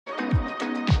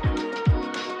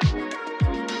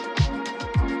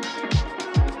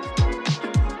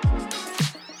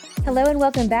Hello and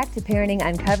welcome back to Parenting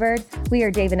Uncovered. We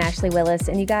are Dave and Ashley Willis,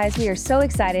 and you guys, we are so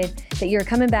excited that you're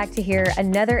coming back to hear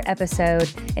another episode.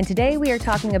 And today we are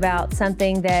talking about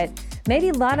something that maybe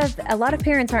a lot of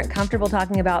parents aren't comfortable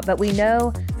talking about, but we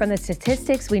know from the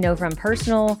statistics, we know from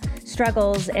personal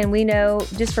struggles, and we know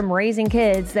just from raising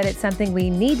kids that it's something we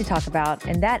need to talk about,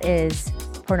 and that is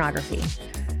pornography.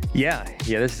 Yeah,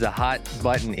 this is a hot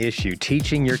button issue.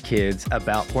 Teaching your kids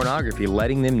about pornography,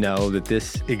 letting them know that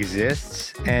this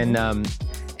exists, and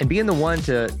being the one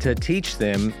to teach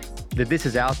them that this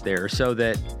is out there, so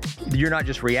that you're not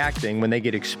just reacting when they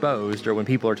get exposed, or when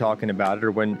people are talking about it,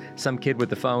 or when some kid with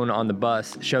the phone on the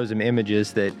bus shows them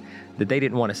images that they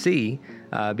didn't want to see.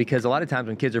 Because a lot of times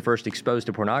when kids are first exposed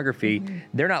to pornography,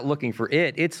 they're not looking for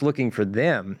it, it's looking for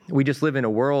them. We just live in a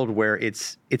world where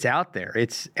it's out there,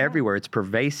 it's everywhere, it's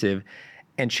pervasive.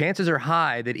 And chances are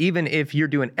high that even if you're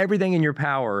doing everything in your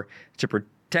power to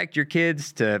protect your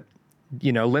kids, to,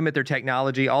 limit their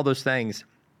technology, all those things,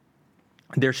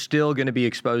 they're still going to be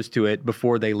exposed to it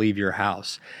before they leave your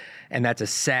house. And that's a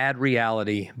sad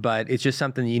reality, but it's just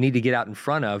something you need to get out in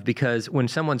front of, because when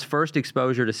someone's first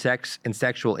exposure to sex and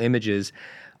sexual images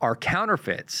are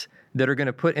counterfeits that are going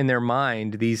to put in their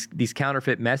mind these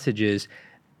counterfeit messages,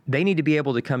 they need to be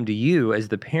able to come to you as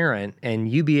the parent, and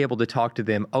you be able to talk to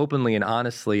them openly and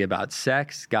honestly about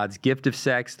sex, God's gift of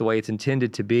sex, the way it's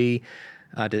intended to be.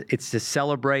 It's to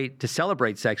celebrate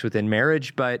sex within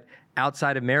marriage, but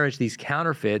outside of marriage, these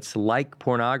counterfeits like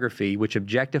pornography, which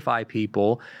objectify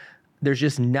people, there's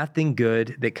just nothing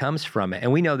good that comes from it.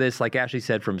 And we know this, like Ashley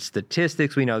said, from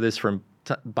statistics. We know this from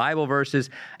Bible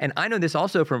verses. And I know this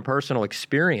also from personal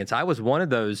experience. I was one of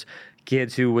those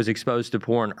kids who was exposed to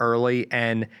porn early.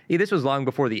 And this was long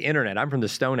before the internet. I'm from the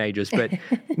Stone Ages, but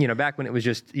back when it was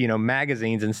just,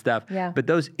 magazines and stuff. Yeah. But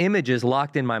those images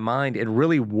locked in my mind. It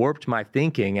really warped my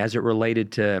thinking as it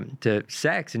related to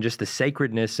sex and just the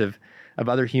sacredness of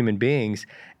other human beings.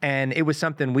 And it was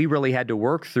something we really had to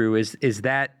work through, is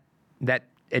that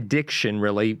addiction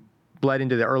really bled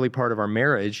into the early part of our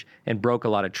marriage and broke a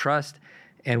lot of trust.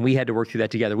 And we had to work through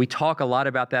that together. We talk a lot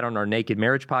about that on our Naked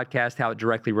Marriage podcast, how it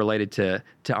directly related to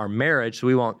our marriage. So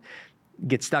we won't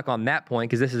get stuck on that point,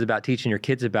 because this is about teaching your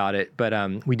kids about it. But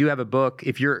we do have a book.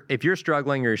 If you're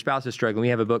struggling or your spouse is struggling, we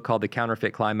have a book called The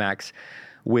Counterfeit Climax,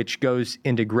 which goes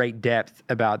into great depth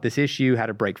about this issue, how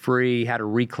to break free, how to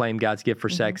reclaim God's gift for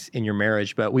sex in your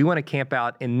marriage. But we want to camp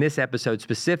out in this episode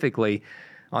specifically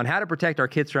on how to protect our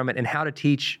kids from it and how to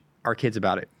teach our kids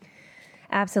about it.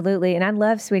 Absolutely. And I'd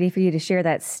love, sweetie, for you to share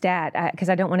that stat, because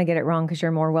I don't want to get it wrong, because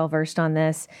you're more well-versed on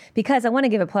this, because I want to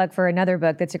give a plug for another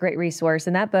book that's a great resource.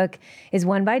 And that book is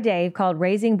one by Dave called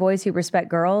Raising Boys Who Respect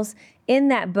Girls. In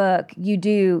that book, you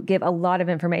do give a lot of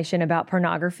information about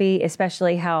pornography,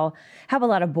 especially how a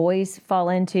lot of boys fall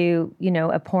into,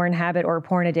 a porn habit or a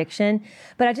porn addiction.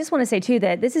 But I just want to say, too,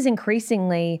 that this is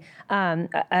increasingly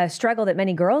a struggle that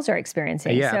many girls are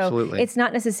experiencing. Yeah, so absolutely. It's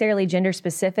not necessarily gender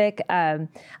specific.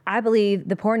 I believe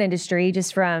the porn industry,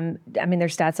 there's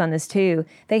stats on this, too.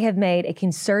 They have made a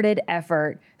concerted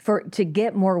effort to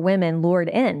get more women lured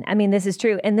in. This is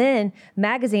true. And then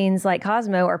magazines like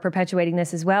Cosmo are perpetuating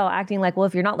this as well, acting like, well,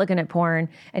 if you're not looking at porn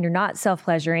and you're not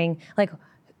self-pleasuring,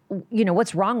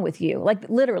 what's wrong with you?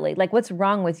 Literally, what's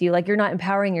wrong with you? You're not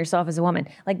empowering yourself as a woman.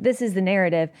 This is the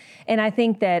narrative. And I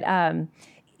think that,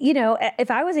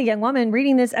 if I was a young woman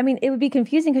reading this, it would be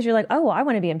confusing, because you're like, oh, well, I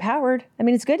want to be empowered.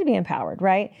 It's good to be empowered,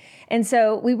 right? And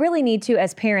so we really need to,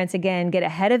 as parents, again, get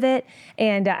ahead of it.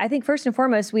 And I think first and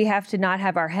foremost, we have to not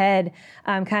have our head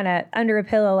kind of under a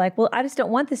pillow, well, I just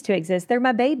don't want this to exist. They're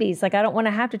my babies. I don't want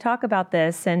to have to talk about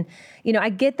this. And, I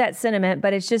get that sentiment,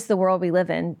 but it's just the world we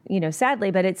live in, sadly,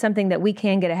 but it's something that we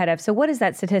can get ahead of. So what is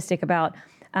that statistic about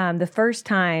the first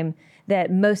time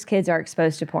that most kids are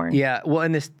exposed to porn? Yeah, well,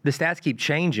 and the stats keep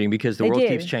changing, because the world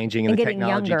keeps changing and the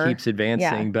technology keeps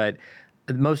advancing. Yeah. But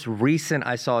the most recent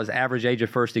I saw is average age of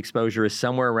first exposure is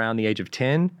somewhere around the age of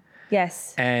 10.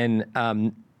 Yes. And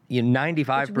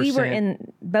 95%. Which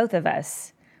both of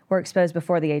us were exposed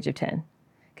before the age of 10.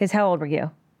 Because how old were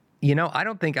you? I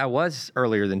don't think I was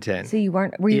earlier than 10. So you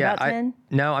weren't, were you about 10?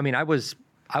 No, I was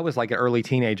like an early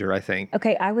teenager, I think.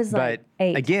 Okay, I was like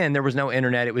 8. But again, there was no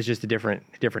internet. It was just a different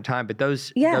time. But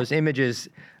those images,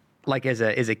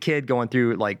 as a kid going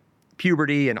through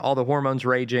puberty and all the hormones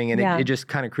raging, and it just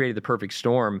kind of created the perfect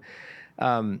storm.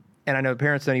 And I know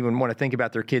parents don't even want to think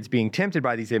about their kids being tempted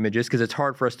by these images, because it's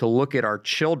hard for us to look at our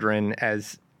children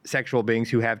as sexual beings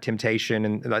who have temptation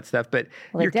and that stuff. But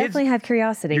they definitely have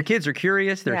curiosity. Your kids are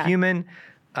curious. They're human.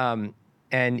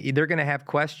 And they're going to have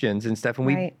questions and stuff.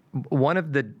 And one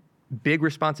of the big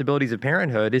responsibilities of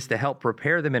parenthood is to help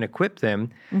prepare them and equip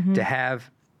them to have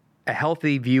a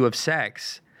healthy view of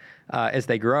sex as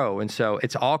they grow. And so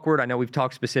it's awkward. I know we've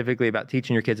talked specifically about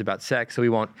teaching your kids about sex, so we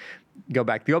won't go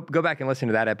back and listen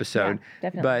to that episode. Yeah,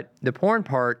 definitely. But the porn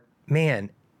part, man,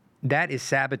 that is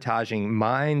sabotaging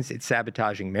minds. It's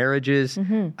sabotaging marriages.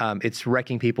 It's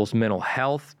wrecking people's mental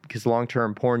health because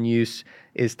long-term porn use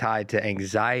is tied to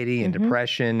anxiety and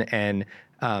depression and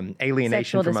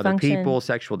alienation from other people,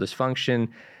 sexual dysfunction.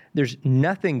 There's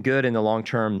nothing good in the long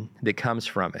term that comes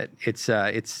from it.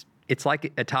 It's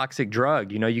like a toxic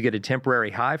drug. You get a temporary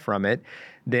high from it.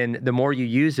 Then the more you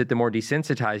use it, the more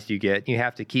desensitized you get. You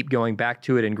have to keep going back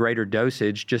to it in greater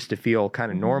dosage just to feel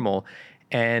kind of normal.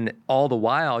 And all the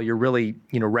while, you're really,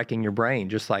 wrecking your brain,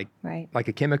 just like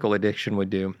a chemical addiction would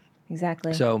do.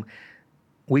 Exactly. So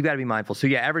we've got to be mindful. So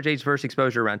average age first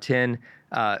exposure around 10,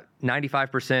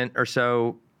 95% or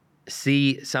so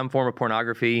see some form of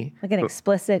pornography. Like an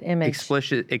explicit image.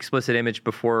 Explicit image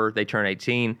before they turn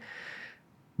 18.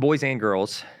 Boys and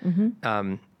girls.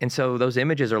 And so those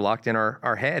images are locked in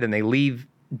our head, and they leave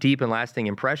deep and lasting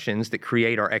impressions that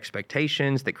create our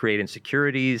expectations, that create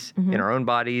insecurities in our own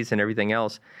bodies and everything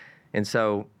else. And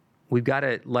so we've got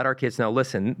to let our kids know,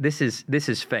 listen, this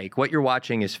is fake. What you're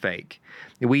watching is fake.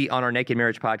 We, on our Naked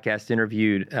Marriage podcast,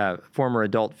 interviewed a former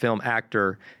adult film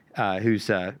actor whose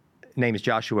name is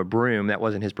Joshua Broome. That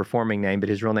wasn't his performing name, but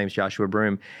his real name is Joshua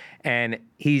Broome. And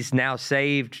he's now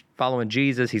saved, following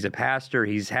Jesus. He's a pastor.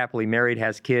 He's happily married,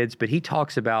 has kids. But he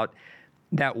talks about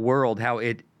that world, how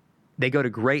they go to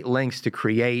great lengths to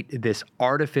create this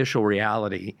artificial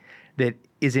reality that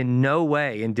is in no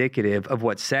way indicative of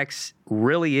what sex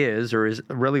really is or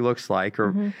really looks like.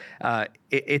 Or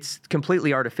it's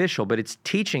completely artificial, but it's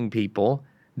teaching people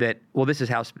that, well, this is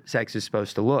how sex is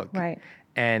supposed to look. Right.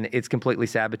 And it's completely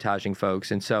sabotaging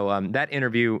folks. And so that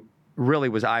interview really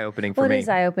was eye-opening for me. Well, it is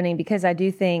eye-opening because I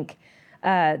do think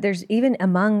there's even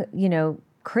among,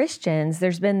 Christians,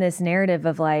 there's been this narrative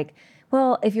of like,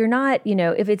 well, if you're not,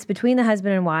 if it's between the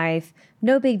husband and wife,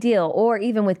 no big deal. Or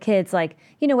even with kids, like,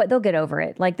 you know what, they'll get over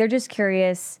it. Like, they're just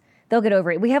curious. They'll get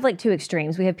over it. We have like two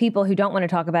extremes. We have people who don't want to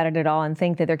talk about it at all and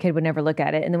think that their kid would never look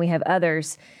at it. And then we have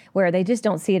others where they just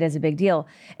don't see it as a big deal.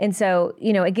 And so,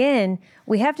 again,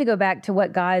 we have to go back to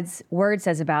what God's word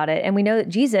says about it. And we know that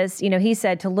Jesus, he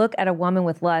said to look at a woman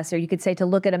with lust, or you could say to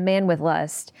look at a man with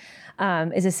lust,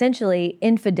 is essentially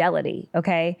infidelity.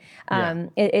 Okay.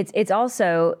 It's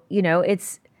also,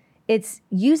 it's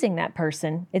using that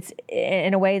person. It's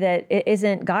in a way that it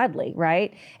isn't godly.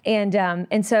 Right.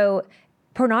 And so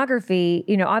pornography,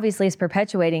 obviously is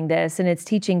perpetuating this, and it's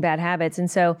teaching bad habits.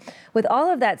 And so with all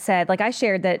of that said, like I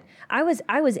shared that I was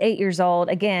 8 years old.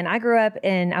 Again,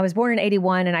 I was born in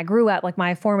 81, and I grew up, like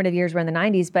my formative years were in the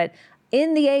 90s, but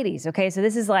in the 80s. Okay. So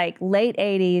this is like late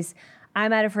 80s.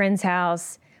 I'm at a friend's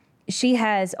house. She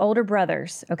has older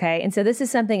brothers. Okay. And so this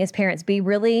is something as parents, be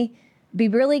really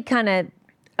kind of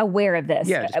aware of this.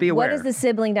 Yeah, just be aware. What is the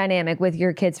sibling dynamic with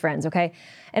your kids' friends, okay?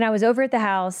 And I was over at the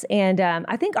house, and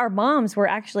I think our moms were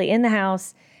actually in the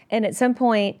house, and at some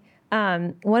point,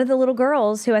 one of the little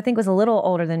girls, who I think was a little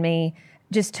older than me,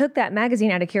 just took that magazine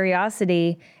out of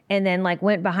curiosity and then like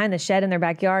went behind the shed in their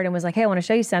backyard and was like, hey, I want to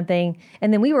show you something.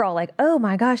 And then we were all like, oh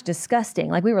my gosh,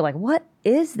 disgusting. Like we were like, what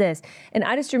is this? And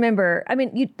I just remember,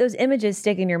 those images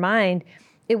stick in your mind.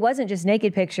 It wasn't just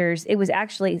naked pictures. It was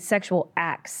actually sexual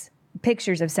acts.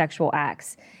 Pictures of sexual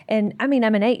acts. And I'm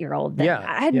an 8-year-old. Yeah,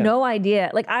 I had no idea.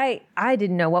 Like I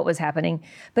didn't know what was happening,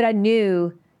 but I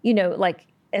knew, like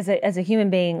as a human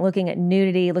being looking at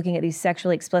nudity, looking at these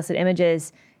sexually explicit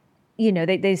images,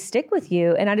 they stick with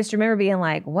you. And I just remember being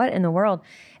like, what in the world?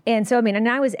 And so, and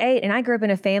I was 8 and I grew up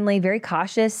in a family, very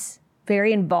cautious,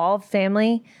 very involved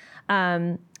family.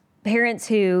 Parents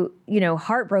who,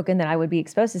 heartbroken that I would be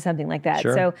exposed to something like that.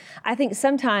 Sure. So I think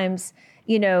sometimes,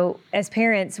 as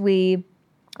parents,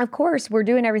 of course, we're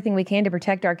doing everything we can to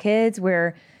protect our kids.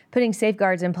 We're putting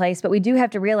safeguards in place, but we do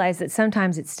have to realize that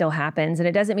sometimes it still happens, and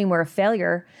it doesn't mean we're a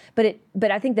failure.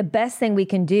 But I think the best thing we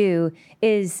can do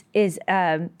is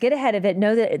get ahead of it,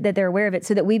 know that they're aware of it,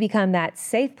 so that we become that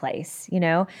safe place.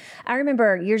 I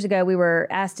remember years ago we were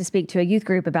asked to speak to a youth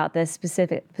group about this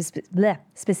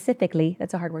specifically.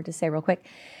 That's a hard word to say real quick.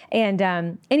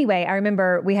 And anyway, I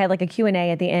remember we had like a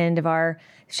Q&A at the end of our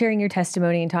sharing your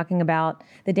testimony and talking about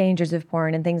the dangers of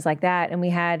porn and things like that. And we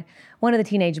had one of the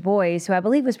teenage boys, who I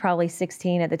believe was probably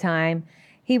 16 at the time,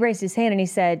 he raised his hand and he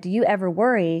said, do you ever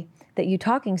worry that you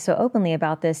talking so openly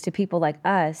about this to people like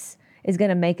us is going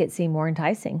to make it seem more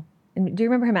enticing? And do you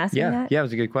remember him asking that? Yeah, it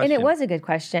was a good question. And it was a good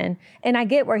question. And I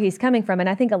get where he's coming from. And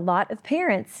I think a lot of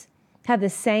parents have the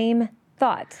same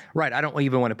thought. Right. I don't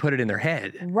even want to put it in their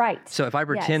head. Right. So if I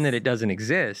pretend that it doesn't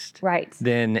exist, right,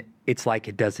 then it's like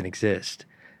it doesn't exist.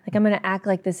 Like, I'm going to act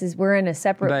like we're in a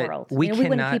separate But world. we want to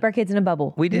cannot- keep our kids in a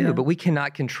bubble. We do, but we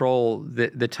cannot control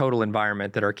the total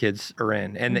environment that our kids are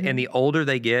in. And and the older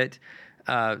they get,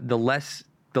 the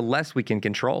less we can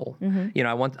control. You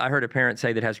know, I heard a parent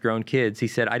say that has grown kids. He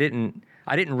said, I didn't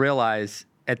realize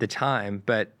at the time,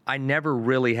 but I never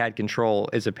really had control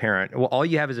as a parent. Well, all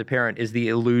you have as a parent is the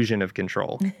illusion of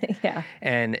control. Yeah.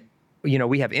 And, you know,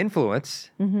 we have influence,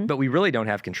 but we really don't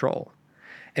have control.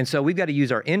 And so we've got to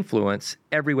use our influence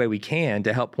every way we can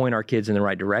to help point our kids in the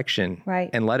right direction. Right.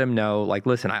 And let them know, like,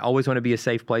 listen, I always want to be a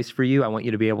safe place for you. I want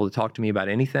you to be able to talk to me about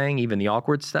anything, even the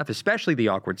awkward stuff, especially the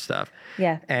awkward stuff.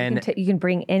 Yeah. And you can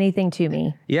bring anything to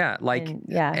me. yeah, like,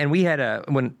 and we had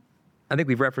I think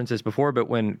we've referenced this before, but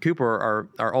when Cooper,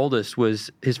 our oldest,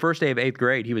 was his first day of 8th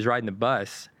grade, he was riding the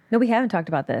bus. No, we haven't talked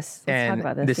about this. Let's talk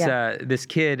about this. This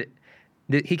kid,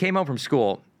 he came home from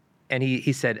school and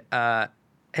he said,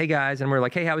 hey guys, and we're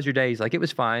like, hey, how was your day? He's like, it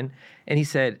was fine. And he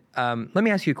said, let me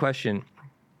ask you a question.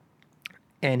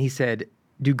 And he said,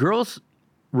 do girls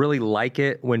really like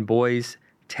it when boys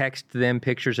text them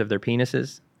pictures of their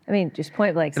penises? I mean, just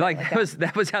point blank. Like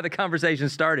that was how the conversation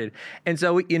started. And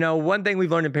so, you know, one thing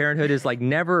we've learned in parenthood is like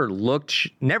never look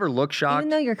shocked. Even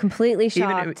though you're completely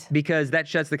shocked. Because that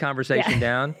shuts the conversation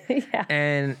down. Yeah.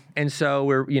 And so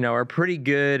we're pretty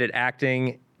good at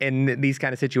acting in these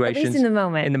kind of situations. At least in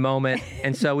the moment.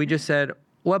 And so we just said,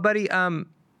 well, buddy,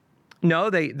 no,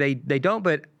 they don't,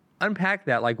 but unpack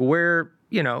that. Like, where's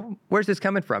this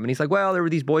coming from? And he's like, well, there were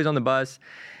these boys on the bus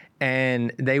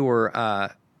and they were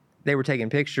taking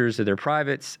pictures of their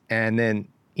privates and then,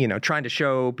 trying to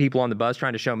show people on the bus,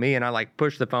 trying to show me. And I like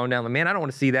pushed the phone down. Like, man, I don't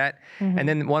want to see that. And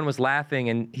then one was laughing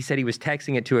and he said he was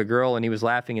texting it to a girl and he was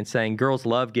laughing and saying, girls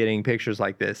love getting pictures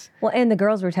like this. Well, and the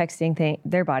girls were texting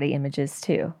their body images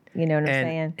too. You know what I'm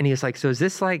saying? And he was like, so is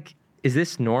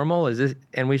this normal?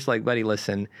 And we just like, buddy,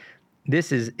 listen,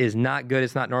 this is not good.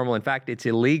 It's not normal. In fact, it's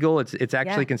illegal. It's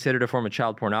actually considered a form of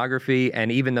child pornography.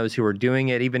 And even those who are doing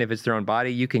it, even if it's their own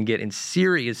body, you can get in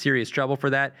serious, serious trouble for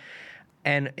that.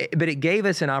 But it gave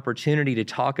us an opportunity to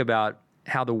talk about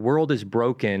how the world is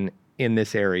broken in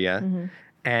this area.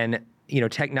 And,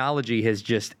 technology has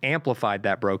just amplified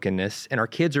that brokenness. And our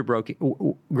kids are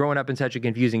growing up in such a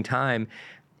confusing time.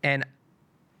 And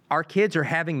our kids are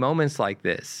having moments like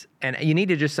this. And you need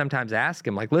to just sometimes ask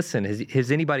them, like, listen,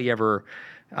 has anybody ever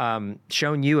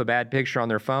shown you a bad picture on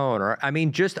their phone? Or,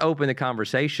 just open the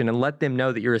conversation and let them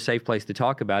know that you're a safe place to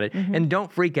talk about it. And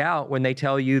don't freak out when they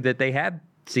tell you that they have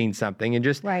seen something, and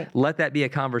just let that be a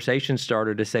conversation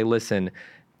starter to say, listen,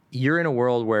 you're in a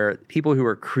world where people who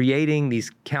are creating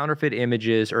these counterfeit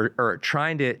images or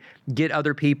trying to get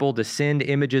other people to send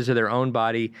images of their own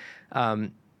body,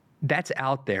 that's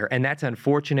out there, and that's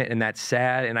unfortunate, and that's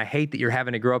sad, and I hate that you're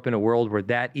having to grow up in a world where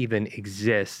that even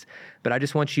exists. But I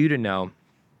just want you to know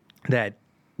that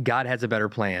God has a better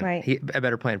plan, a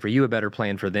better plan for you, a better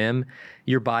plan for them.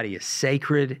 Your body is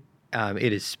sacred.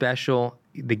 It is special.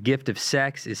 The gift of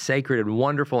sex is sacred and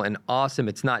wonderful and awesome.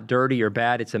 It's not dirty or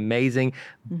bad. It's amazing,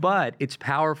 but it's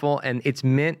powerful, and it's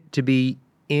meant to be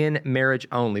in marriage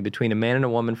only, between a man and a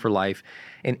woman for life.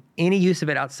 And any use of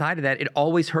it outside of that, it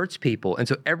always hurts people. And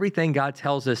so everything God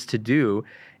tells us to do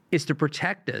is to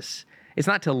protect us. It's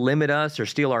not to limit us or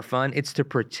steal our fun. It's to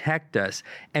protect us.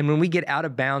 And when we get out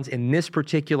of bounds in this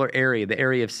particular area, the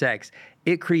area of sex,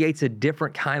 it creates a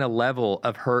different kind of level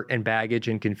of hurt and baggage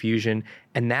and confusion.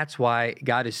 And that's why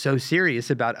God is so serious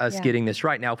about us getting this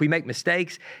right. Now, if we make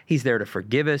mistakes, He's there to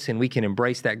forgive us, and we can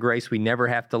embrace that grace. We never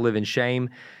have to live in shame.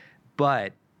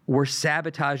 But we're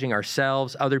sabotaging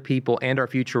ourselves, other people, and our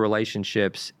future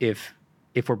relationships if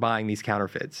we're buying these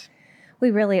counterfeits. We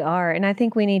really are. And I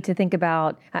think we need to think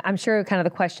about, I'm sure kind of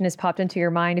the question has popped into your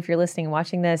mind if you're listening and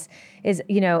watching this, is,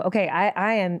 okay,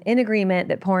 I am in agreement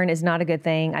that porn is not a good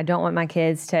thing. I don't want my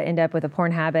kids to end up with a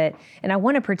porn habit, and I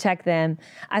want to protect them.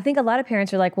 I think a lot of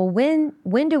parents are like, well,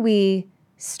 when do we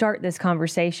start this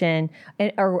conversation,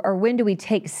 or when do we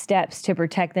take steps to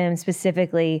protect them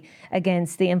specifically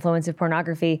against the influence of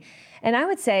pornography? And I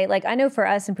would say, like, I know for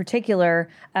us in particular,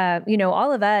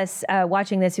 all of us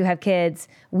watching this who have kids,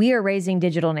 we are raising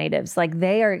digital natives. Like,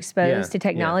 they are exposed to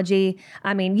technology.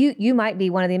 I mean, you might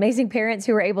be one of the amazing parents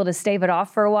who were able to stave it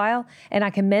off for a while, and I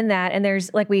commend that. And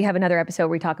there's, like, we have another episode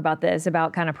where we talk about this,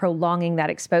 about kind of prolonging that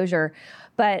exposure.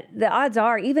 But the odds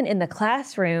are, even in the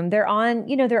classroom, they're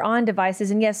on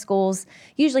devices. And yes, schools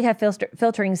usually have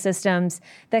filtering systems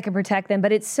that can protect them.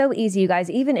 But it's so easy, you guys.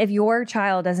 Even if your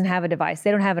child doesn't have a device,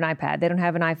 they don't have an iPad, they don't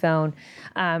have an iPhone,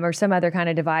 or some other kind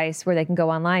of device where they can go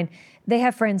online, they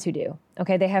have friends who do.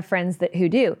 Okay, they have friends who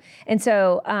do, and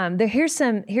so here's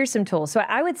some tools. So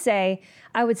I would say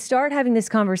I would start having this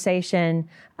conversation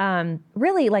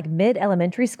really like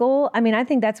mid-elementary school. I mean, I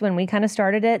think that's when we kind of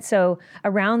started it. So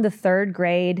around the third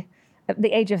grade,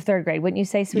 the age of third grade, wouldn't you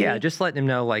say, sweetie? Yeah, just letting them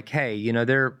know, like, hey,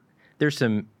 there's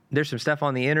some stuff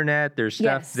on the internet. There's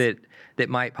stuff that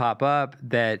might pop up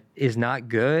that is not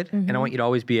good. Mm-hmm. And I want you to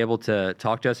always be able to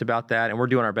talk to us about that. And we're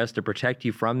doing our best to protect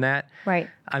you from that. Right.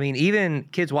 I mean, even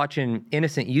kids watching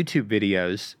innocent YouTube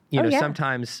videos,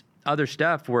 sometimes other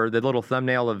stuff where the little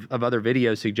thumbnail of other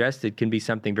videos suggested can be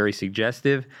something very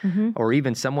suggestive or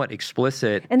even somewhat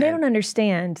explicit. And they don't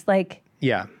understand, like...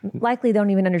 Yeah. Likely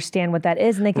don't even understand what that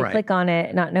is, and they can click on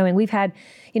it not knowing. We've had,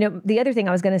 the other thing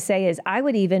I was going to say is I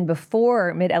would even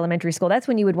before mid-elementary school, that's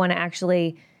when you would want to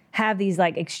actually have these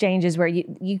like exchanges where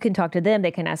you can talk to them, they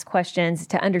can ask questions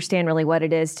to understand really what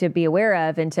it is to be aware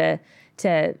of and to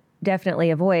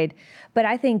definitely avoid. But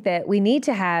I think that we need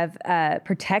to have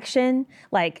protection,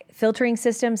 like filtering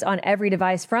systems on every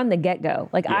device from the get-go.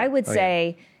 Like I would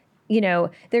say...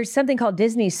 there's something called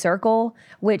Disney Circle,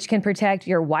 which can protect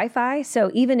your Wi-Fi.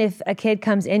 So even if a kid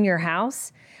comes in your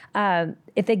house,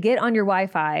 if they get on your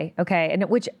Wi-Fi, okay, and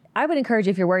which I would encourage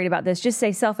if you're worried about this, just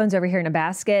say cell phones over here in a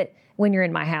basket when you're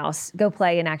in my house. Go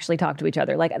play and actually talk to each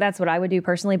other. Like that's what I would do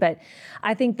personally. But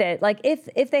I think that like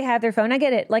if they have their phone, I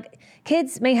get it. Like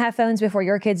kids may have phones before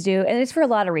your kids do, and it's for a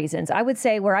lot of reasons. I would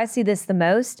say where I see this the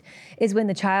most is when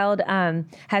the child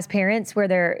has parents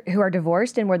who are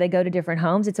divorced and where they go to different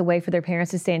homes. It's a way for their parents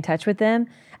to stay in touch with them.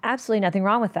 Absolutely nothing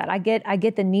wrong with that. I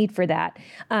get the need for that.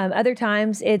 Other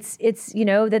times it's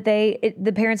that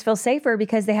the parents feel safer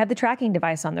because they have the tracking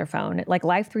device on their phone, like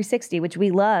Life 360, which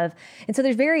we love. And so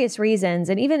there's various reasons.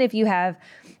 And even if you have,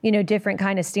 different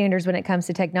kind of standards when it comes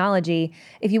to technology,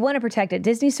 if you want to protect it,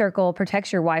 Disney Circle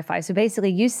protects your Wi-Fi. So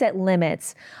basically you set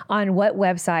limits on what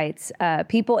websites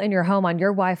people in your home on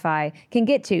your Wi-Fi can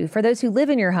get to. For those who live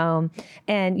in your home,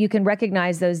 and you can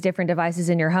recognize those different devices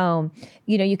in your home,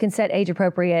 you can set age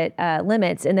appropriate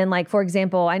limits. And then like, for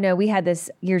example, I know we had this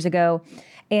years ago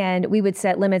and we would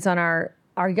set limits on our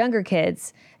younger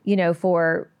kids,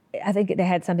 for, I think they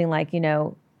had something like,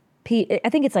 I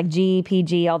think it's like G,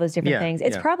 PG, all those different things.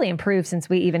 It's probably improved since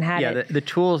we even had it. Yeah, the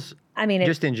tools, I mean,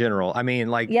 just in general. I mean,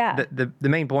 like the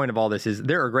main point of all this is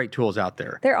there are great tools out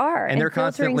there. There are. And they're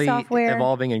constantly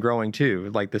evolving and growing too.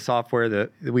 Like the software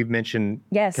that we've mentioned,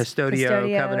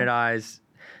 Custodio, Covenant Eyes,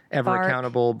 Ever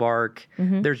Accountable, Bark.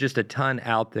 Mm-hmm. There's just a ton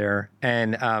out there.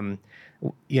 And,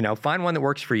 find one that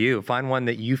works for you. Find one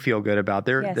that you feel good about.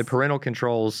 The parental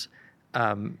controls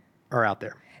are out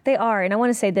there. They are. And I want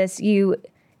to say this,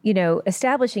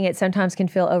 establishing it sometimes can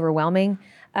feel overwhelming.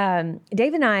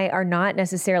 Dave and I are not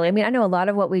necessarily, I know a lot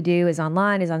of what we do is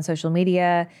online, is on social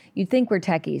media. You'd think we're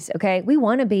techies, okay? We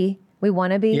want to be.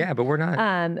 Yeah, but we're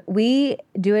not. We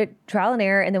do it trial and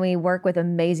error, and then we work with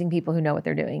amazing people who know what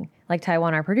they're doing. Like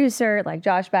Taiwan, our producer, like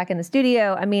Josh back in the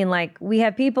studio. We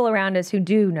have people around us who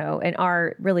do know and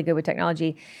are really good with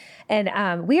technology.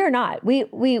 And we are not.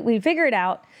 We figure it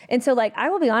out. And so, I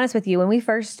will be honest with you, when we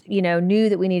first, knew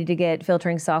that we needed to get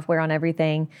filtering software on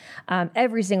everything,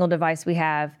 every single device we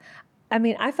have,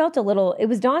 I felt it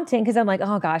was daunting because I'm like,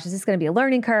 oh gosh, is this going to be a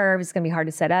learning curve? It's going to be hard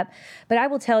to set up. But I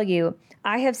will tell you,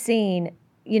 I have seen,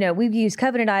 we've used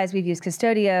Covenant Eyes, we've used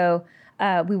Custodio,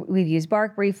 we've used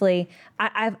Bark briefly.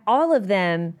 I've all of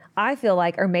them, I feel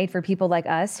like, are made for people like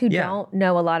us who don't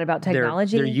know a lot about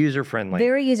technology. They're user-friendly.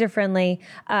 Very user-friendly.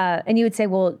 And you would say,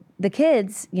 well, the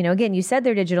kids, again, you said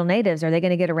they're digital natives. Are they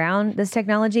going to get around this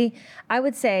technology? I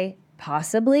would say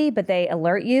possibly, but they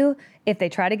alert you if they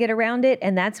try to get around it.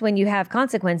 And that's when you have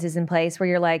consequences in place where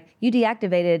you're like, you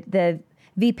deactivated the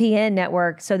VPN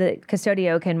network so that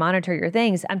Custodio can monitor your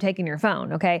things. I'm taking your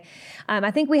phone, okay? I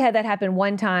think we had that happen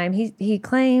one time. He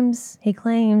claims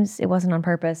it wasn't on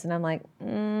purpose, and I'm like,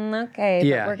 okay,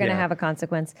 but we're going to have a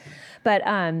consequence. But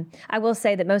I will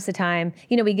say that most of the time,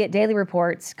 we get daily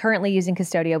reports. Currently using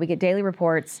Custodio, we get daily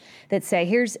reports that say,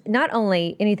 here's not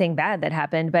only anything bad that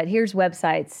happened, but here's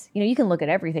websites. You can look at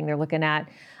everything they're looking at.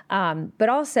 But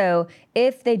also,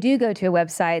 if they do go to a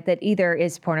website that either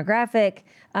is pornographic,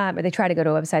 or they try to go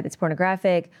to a website that's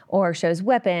pornographic, or shows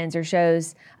weapons, or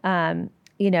shows,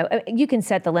 you can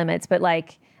set the limits. But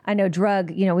I know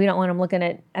drug, we don't want them looking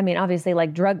at, obviously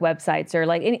drug websites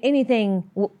or anything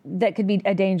that could be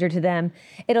a danger to them.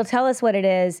 It'll tell us what it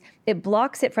is. It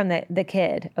blocks it from the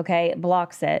kid, okay? It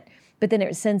blocks it. But then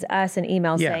it sends us an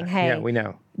email saying, hey, we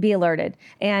know. Be alerted.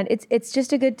 And it's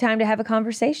just a good time to have a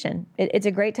conversation. It's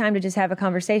a great time to just have a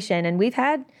conversation. And we've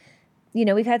had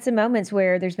some moments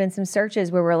where there's been some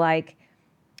searches where we're like,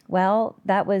 well,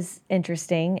 that was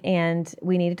interesting, and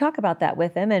we need to talk about that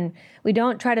with them. And we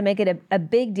don't try to make it a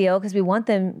big deal because we want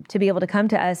them to be able to come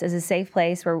to us as a safe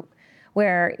place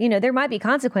where there might be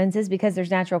consequences because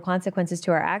there's natural consequences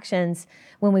to our actions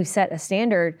when we've set a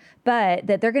standard, but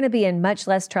that they're going to be in much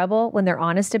less trouble when they're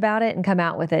honest about it and come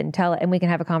out with it and tell it, and we can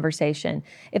have a conversation.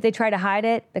 If they try to hide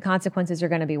it, the consequences are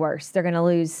going to be worse. They're going to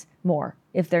lose more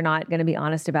if they're not going to be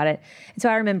honest about it. And so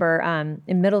I remember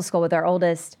in middle school with our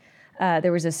oldest,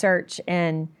 there was a search,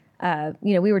 and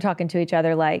we were talking to each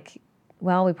other like,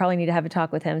 well, we probably need to have a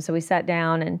talk with him. So we sat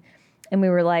down and we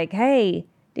were like, hey,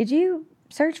 did you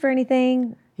search for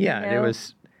anything? Yeah,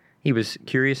 he was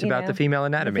curious about the female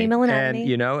anatomy.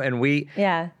 And we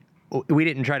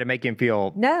didn't try to make him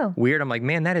feel weird. I'm like,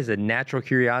 man, that is a natural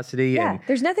curiosity. Yeah, and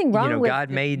there's nothing wrong with God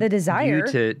made the desire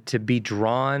you to be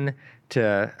drawn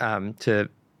to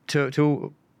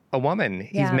a woman.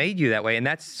 Yeah. He's made you that way, and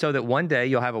that's so that one day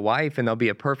you'll have a wife, and there'll be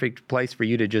a perfect place for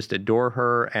you to just adore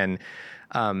her. And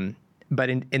but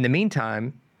in the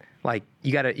meantime, like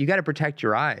you gotta protect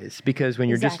your eyes, because when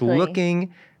you're just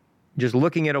looking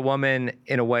at a woman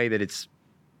in a way that it's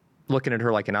looking at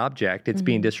her like an object, it's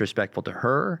being disrespectful to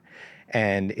her,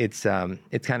 and it's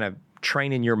kind of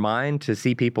training your mind to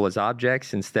see people as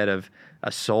objects instead of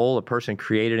a soul, a person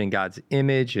created in God's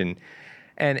image, and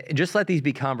just let these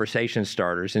be conversation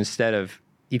starters instead of,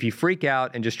 if you freak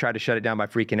out and just try to shut it down by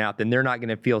freaking out, then they're not going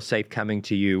to feel safe coming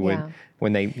to you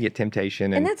when they get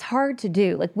temptation. And that's hard to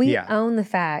do. Like we own the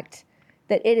fact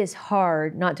that it is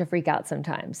hard not to freak out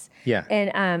sometimes. Yeah.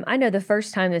 And I know the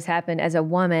first time this happened as a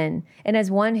woman and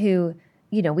as one who,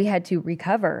 we had to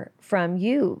recover from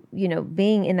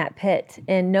being in that pit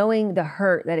and knowing the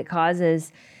hurt that it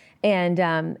causes. And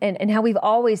how we've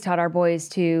always taught our boys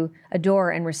to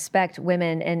adore and respect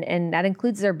women, and that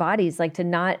includes their bodies, like to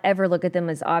not ever look at them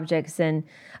as objects. And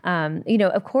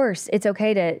of course, it's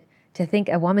okay to think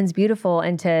a woman's beautiful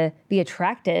and to be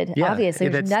attracted. Yeah, obviously,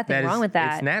 there's nothing wrong with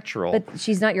that. It's natural, but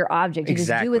she's not your object. You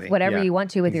just do with whatever you want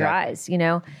to with your eyes,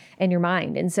 and your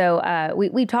mind. And so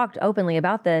we talked openly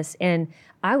about this, and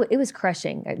it was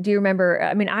crushing. Do you remember?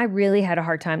 I mean, I really had a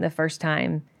hard time the first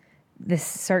time this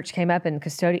search came up in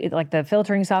custodian, like the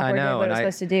filtering software did what it was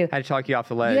supposed to do. I had to talk you off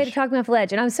the ledge. You had to talk me off the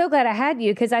ledge. And I'm so glad I had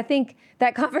you, because I think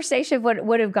that conversation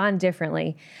would have gone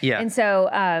differently. Yeah. And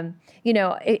so,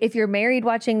 if you're married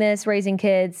watching this, raising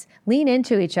kids, lean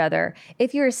into each other.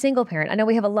 If you're a single parent, I know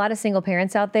we have a lot of single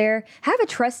parents out there, have a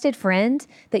trusted friend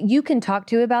that you can talk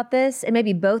to about this, and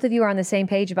maybe both of you are on the same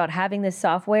page about having this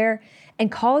software,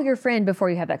 and call your friend before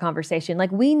you have that conversation.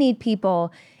 Like, we need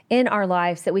people in our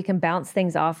lives that we can bounce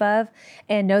things off of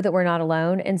and know that we're not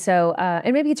alone. And so,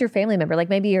 and maybe it's your family member. Like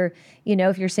maybe you're,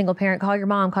 if you're a single parent, call your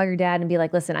mom, call your dad and be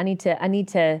like, listen, I need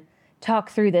to talk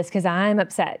through this because I'm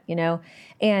upset,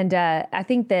 And I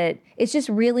think that it's just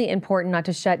really important not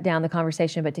to shut down the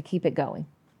conversation, but to keep it going.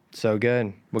 So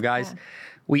good. Well, guys,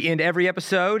 we end every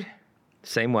episode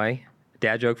same way.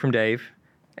 Dad joke from Dave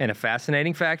and a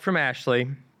fascinating fact from Ashley.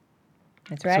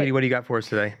 That's right. Sweetie, what do you got for us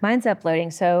today? Mine's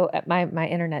uploading, so my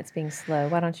internet's being slow.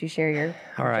 Why don't you share your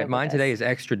All right, mine today is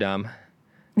extra dumb,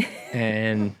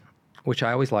 and which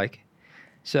I always like.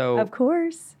 So, of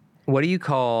course. What do you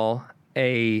call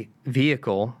a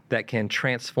vehicle that can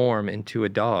transform into a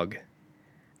dog?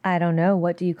 I don't know.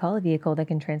 What do you call a vehicle that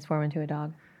can transform into a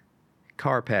dog?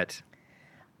 Carpet.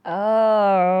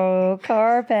 Oh,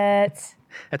 carpet.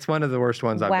 That's one of the worst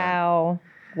ones I've done.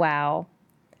 Wow.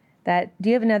 Do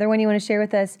you have another one you want to share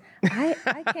with us?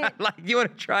 I can't. Like, you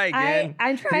want to try again?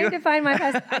 I'm trying to find my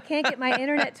password. I can't get my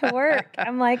internet to work.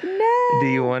 I'm like, no. Do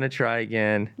you want to try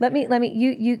again? Let me.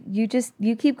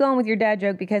 You keep going with your dad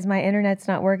joke because my internet's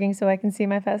not working, so I can see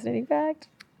my fascinating fact.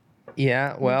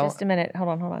 Yeah. Well. Just a minute. Hold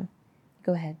on.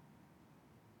 Go ahead.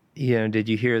 Did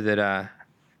you hear that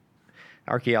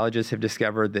archaeologists have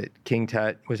discovered that King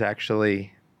Tut was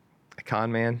actually a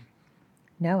con man?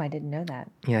 No, I didn't know that.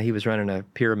 Yeah, he was running a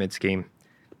pyramid scheme.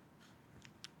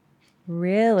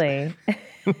 Really?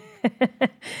 That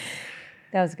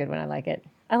was a good one. I like it.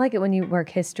 I like it when you work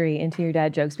history into your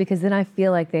dad jokes, because then I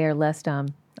feel like they are less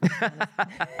dumb.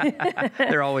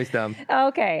 They're always dumb.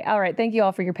 Okay. All right. Thank you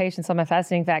all for your patience on my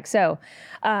fascinating facts. So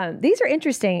these are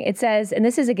interesting. It says, and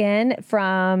this is again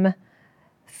from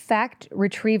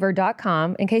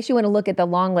factretriever.com, in case you want to look at the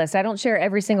long list. I don't share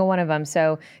every single one of them,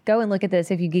 so go and look at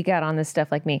this if you geek out on this stuff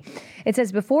like me. It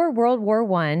says, before World War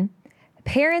I,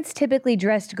 parents typically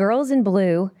dressed girls in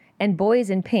blue and boys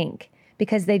in pink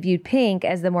because they viewed pink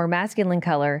as the more masculine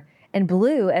color and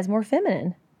blue as more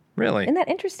feminine. Really? Isn't that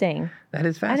interesting? That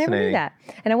is fascinating. I never knew that.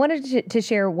 And I wanted to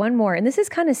share one more, and this is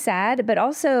kind of sad, but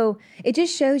also it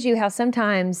just shows you how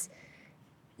sometimes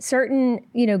certain,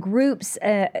 groups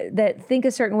that think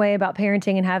a certain way about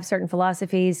parenting and have certain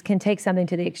philosophies can take something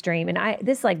to the extreme. And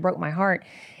this like broke my heart.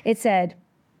 It said,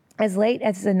 as late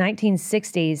as the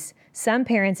 1960s, some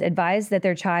parents advised that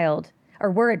their child, or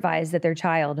were advised that their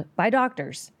child by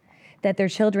doctors, that their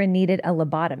children needed a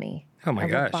lobotomy. Oh my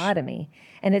gosh. Lobotomy.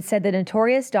 And it said the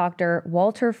notorious doctor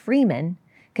Walter Freeman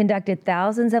conducted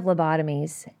thousands of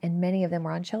lobotomies, and many of them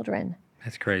were on children.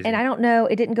 That's crazy. And I don't know,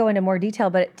 it didn't go into more detail,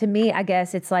 but to me, I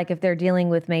guess it's like if they're dealing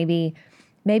with maybe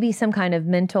some kind of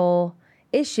mental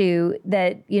issue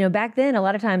that, back then, a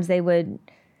lot of times they would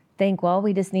think, well,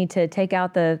 we just need to take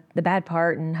out the bad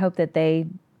part and hope that they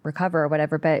recover or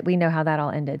whatever. But we know how that all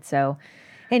ended. So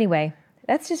anyway,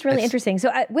 that's just really interesting.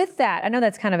 So with that, I know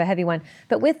that's kind of a heavy one,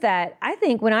 but with that, I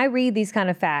think when I read these kind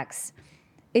of facts,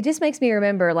 it just makes me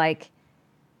remember, like,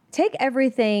 take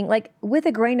everything like with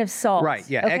a grain of salt. Right.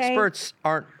 Yeah. Okay? Experts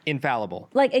aren't infallible.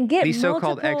 Like, and get these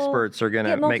so-called experts are going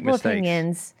to make mistakes.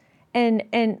 Opinions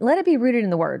and let it be rooted in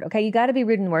the Word. Okay. You got to be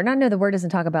rooted in the Word. And I know the Word doesn't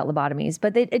talk about lobotomies,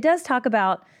 but it does talk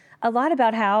about a lot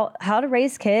about how to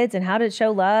raise kids and how to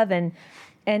show love and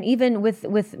even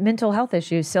with mental health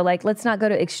issues. So like, let's not go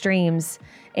to extremes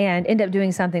and end up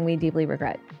doing something we deeply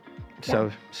regret.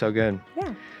 So good.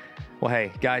 Yeah. Well,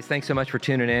 hey, guys, thanks so much for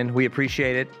tuning in. We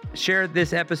appreciate it. Share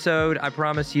this episode. I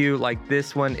promise you, like,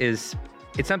 this one it's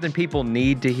something people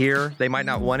need to hear. They might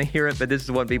not want to hear it, but this is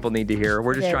what people need to hear.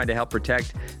 We're just trying to help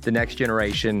protect the next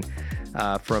generation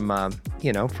from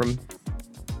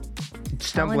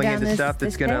stumbling into stuff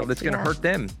that's gonna hurt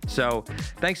them. So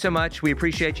thanks so much. We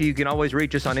appreciate you. You can always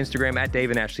reach us on Instagram at Dave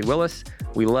and Ashley Willis.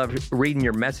 We love reading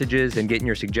your messages and getting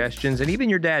your suggestions and even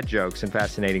your dad jokes and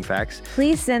fascinating facts.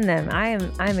 Please send them.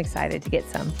 I'm excited to get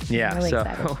some. Yeah. Really so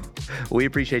excited. We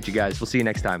appreciate you guys. We'll see you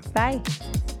next time. Bye.